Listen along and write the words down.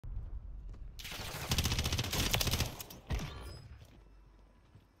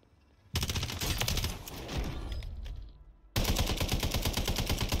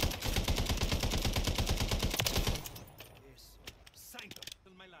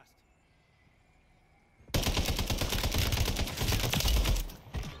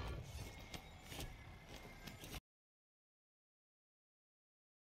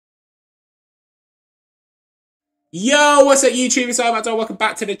Yo, what's up YouTube? It's Urzikstan. Welcome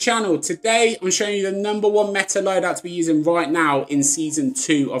back to the channel. Today I'm showing you the #1 meta loadout to be using right now in Season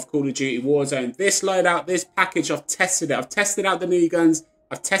 2 of Call of Duty Warzone. This loadout, this package, I've tested it. I've tested out the new guns.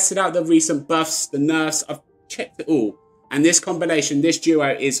 I've tested out the recent buffs, the nerfs. I've checked it all. And this combination, this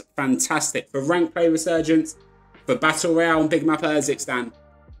duo is fantastic for Ranked Resurgence, for Battle Royale on Big Map Urzikstan,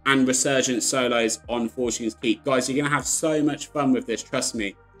 and Resurgence solos on Fortune's Keep. Guys, you're going to have so much fun with this, trust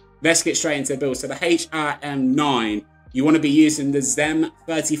me. Let's get straight into the build. So the HRM-9, you want to be using the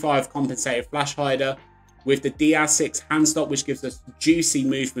ZEM-35 compensated flash hider with the DR6 hand stop, which gives us juicy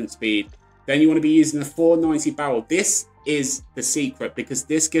movement speed. Then you want to be using the 490 barrel. This is the secret because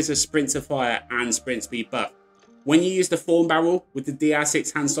this gives us sprint to fire and sprint speed buff. When you use the form barrel with the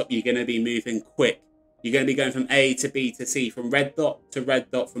DR6 hand stop, you're going to be moving quick. You're going to be going from A to B to C, from red dot to red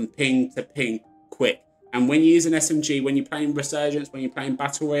dot, from ping to ping, quick. And when you use an SMG, when you're playing Resurgence, when you're playing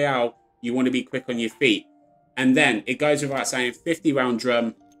Battle Royale, you want to be quick on your feet. And then it goes without saying, 50 round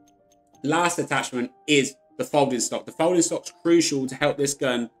drum. Last attachment is the folding stock. The folding stock's crucial to help this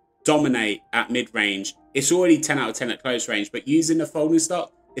gun dominate at mid-range. It's already 10 out of 10 at close range, but using the folding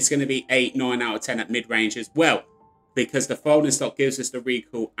stock, it's going to be 8, 9 out of 10 at mid-range as well, because the folding stock gives us the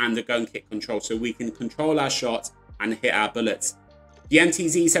recoil and the gun kick control, so we can control our shots and hit our bullets. The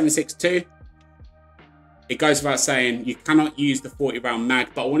MTZ-762, it goes without saying, you cannot use the 40 round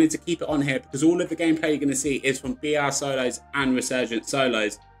mag, but I wanted to keep it on here because all of the gameplay you're going to see is from BR solos and Resurgence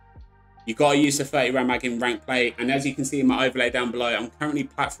solos. You've got to use the 30 round mag in rank play, and as you can see in my overlay down below, I'm currently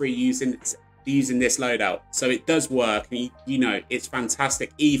plat 3 using this loadout. So it does work, and you know, it's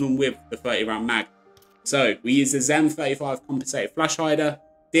fantastic even with the 30 round mag. So we use the ZEM-35 compensated flash hider.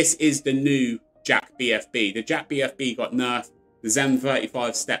 This is the new JAK BFB. The JAK BFB got nerfed, the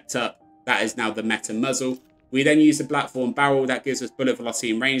ZEM-35 stepped up. That is now the meta muzzle. We then use the black form barrel. That gives us bullet velocity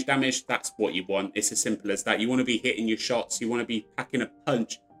and range damage. That's what you want. It's as simple as that. You want to be hitting your shots. You want to be packing a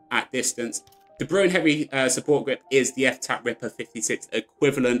punch at distance. The Bruin Heavy support grip is the F-Tap Ripper 56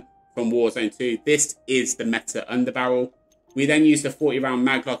 equivalent from Warzone 2. This is the meta underbarrel. We then use the 40 round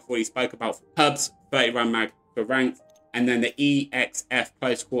mag like I've already spoke about for pubs, 30 round mag for ranked, and then the EXF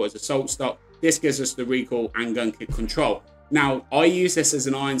close quarters assault stock. This gives us the recoil and gun kick control. Now, I use this as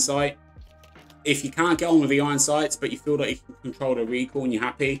an iron sight. If you can't get on with the iron sights, but you feel like you can control the recoil and you're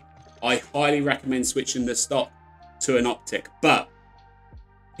happy, I highly recommend switching the stock to an optic. But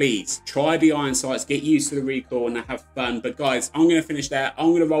please try the iron sights, get used to the recoil and have fun. But guys, I'm going to finish there.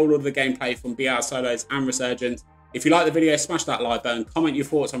 I'm going to roll all of the gameplay from BR solos and Resurgence. If you like the video, smash that like button, comment your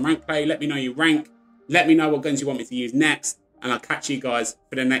thoughts on rank play, let me know your rank, let me know what guns you want me to use next, and I'll catch you guys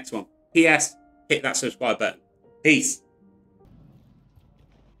for the next one. PS, hit that subscribe button. Peace.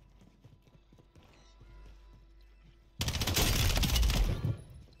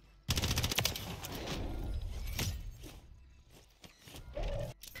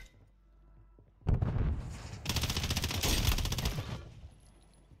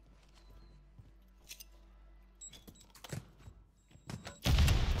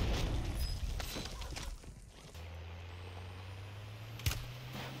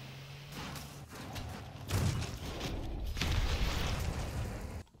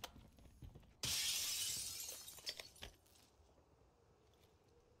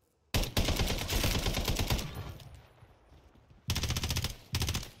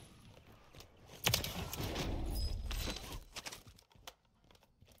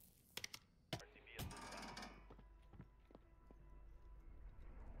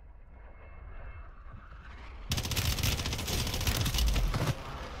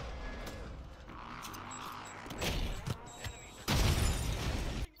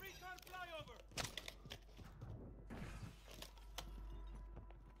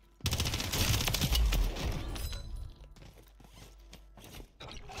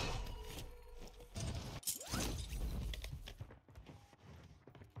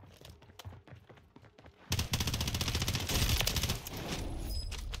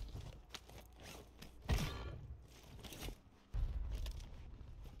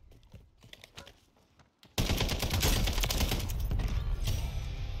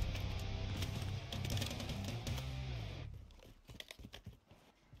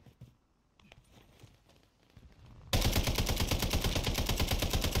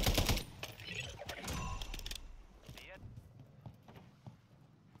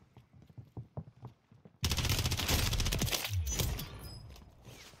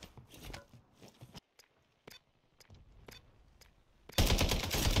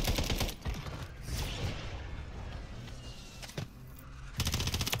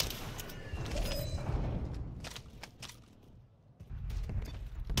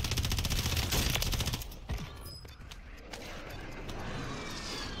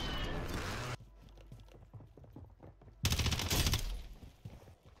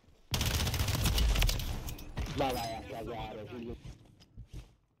 Vai, vai a cagare, figlio.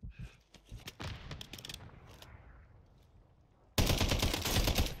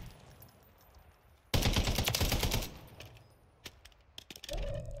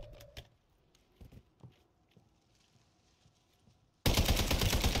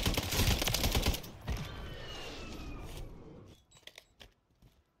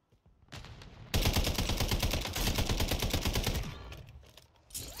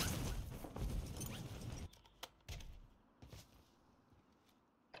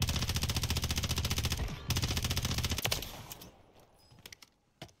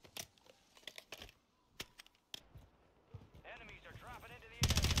 Enemies are dropping into the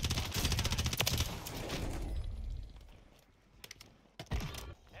area.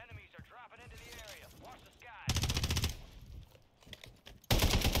 Enemies are dropping into the area. Watch the skies.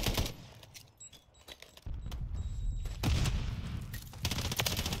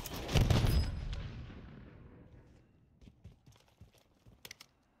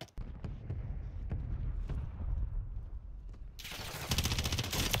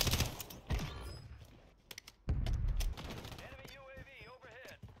 Enemy UAV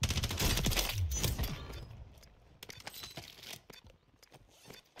overhead.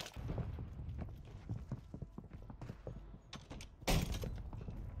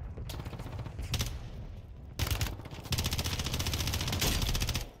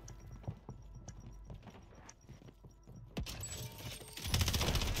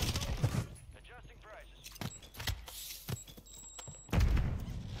 Adjusting prices.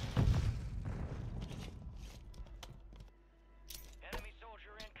 Enemy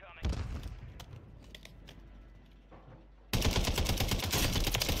soldier incoming.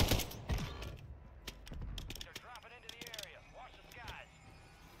 They're dropping into the area. Watch the skies.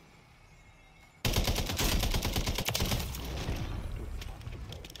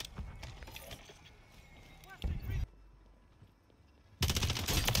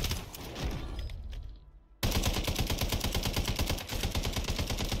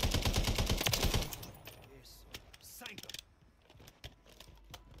 Yes. Sank them.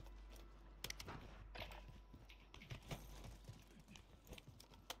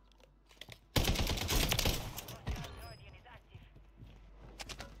 Hostile Guardian is active.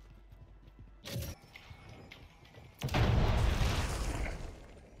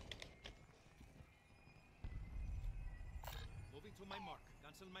 Moving to my mark.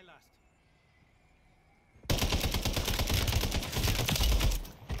 Cancel my last.